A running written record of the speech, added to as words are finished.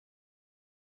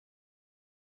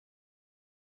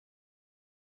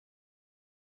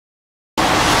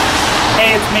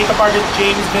makeup artist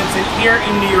James Vincent here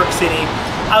in New York City,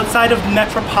 outside of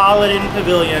Metropolitan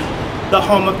Pavilion, the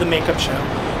home of the makeup show.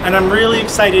 And I'm really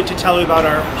excited to tell you about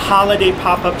our Holiday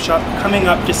Pop-Up Shop coming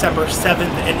up December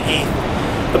 7th and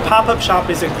 8th. The pop-up shop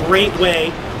is a great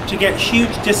way to get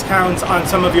huge discounts on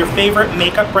some of your favorite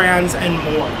makeup brands and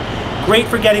more. Great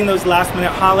for getting those last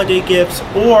minute holiday gifts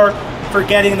or for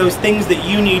getting those things that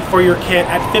you need for your kit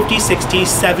at 50, 60,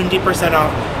 70%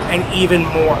 off and even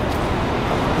more.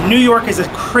 New York is a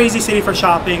crazy city for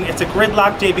shopping. It's a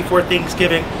gridlock day before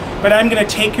Thanksgiving, but I'm gonna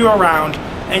take you around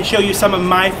and show you some of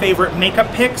my favorite makeup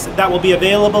picks that will be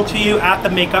available to you at the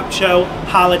makeup show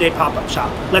Holiday Pop-Up Shop.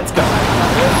 Let's go.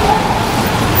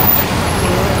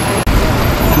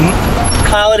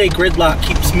 Holiday gridlock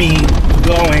keeps me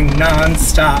going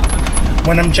non-stop.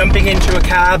 When I'm jumping into a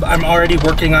cab, I'm already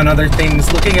working on other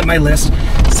things, looking at my list,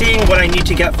 seeing what I need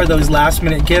to get for those last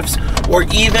minute gifts, or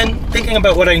even thinking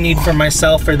about what I need for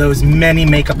myself for those many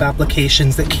makeup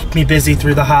applications that keep me busy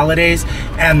through the holidays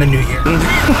and the new year.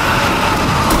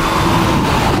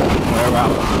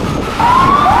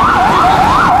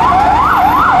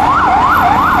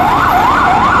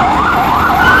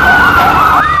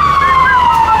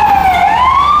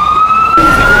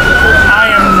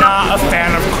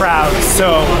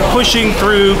 So pushing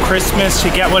through Christmas to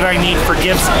get what I need for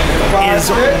gifts is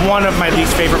one of my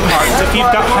least favorite parts. If you've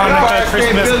got Hanukkah,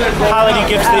 Christmas, holiday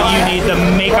gifts that you need, the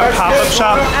makeup pop-up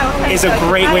shop is a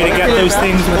great way to get those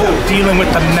things without dealing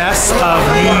with the mess of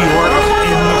New York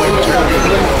in the winter.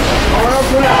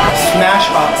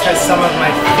 Smashbox has some of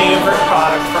my favorite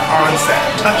products for onset,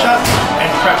 touch-up, and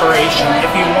preparation.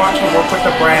 If you want to work with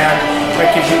a brand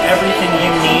that gives you everything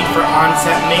you need for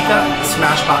onset makeup,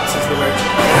 Smashbox is the way to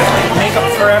go. Makeup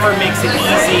Forever makes it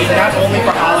easy, not only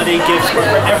for holiday gifts, but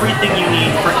for everything you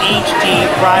need for HD,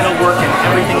 bridal work, and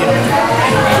everything in between.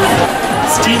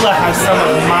 Stila has some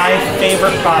of my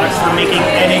favorite products for making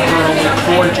any girl look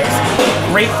gorgeous.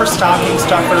 Great for stocking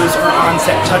stuffers or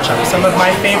onset touch-ups. Some of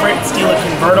my favorite Stila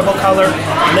convertible color,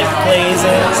 lip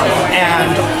glazes,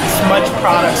 and smudge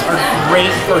products are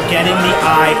great for getting the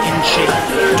eye in shape.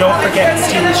 Don't forget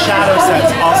Stila's shadow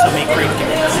sets also make great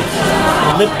gifts.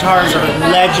 Lip tars are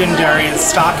legendary as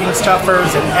stocking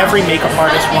stuffers, and every makeup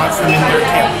artist wants them in their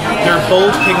kit. Their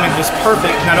bold pigment is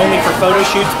perfect not only for photo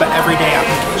shoots but everyday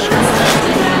application.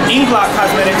 Inglot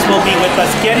Cosmetics will be with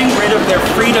us getting rid of their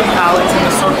Freedom palettes in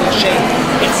the circle shape.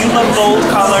 If you love bold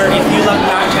color, if you love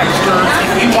matte textures,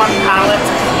 if you want palettes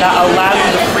that allow you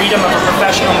the freedom of a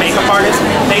professional makeup artist,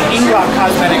 then Inglot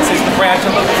Cosmetics is the brand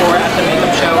to look for at the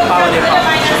makeup show Holiday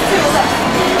Popup Shop.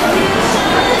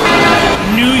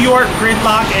 New York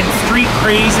gridlock and street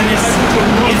craziness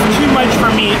is too much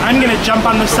for me. I'm gonna jump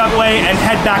on the subway and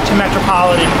head back to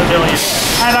Metropolitan Pavilion.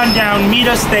 Head on down, meet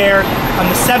us there on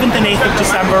the 7th and 8th of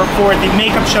December for the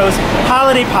makeup show's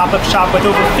Holiday Pop-Up Shop with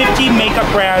over 50 makeup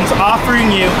brands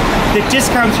offering you the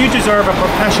discounts you deserve, a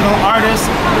professional artist,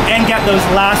 and get those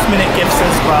last minute gifts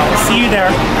as well. See you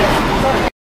there.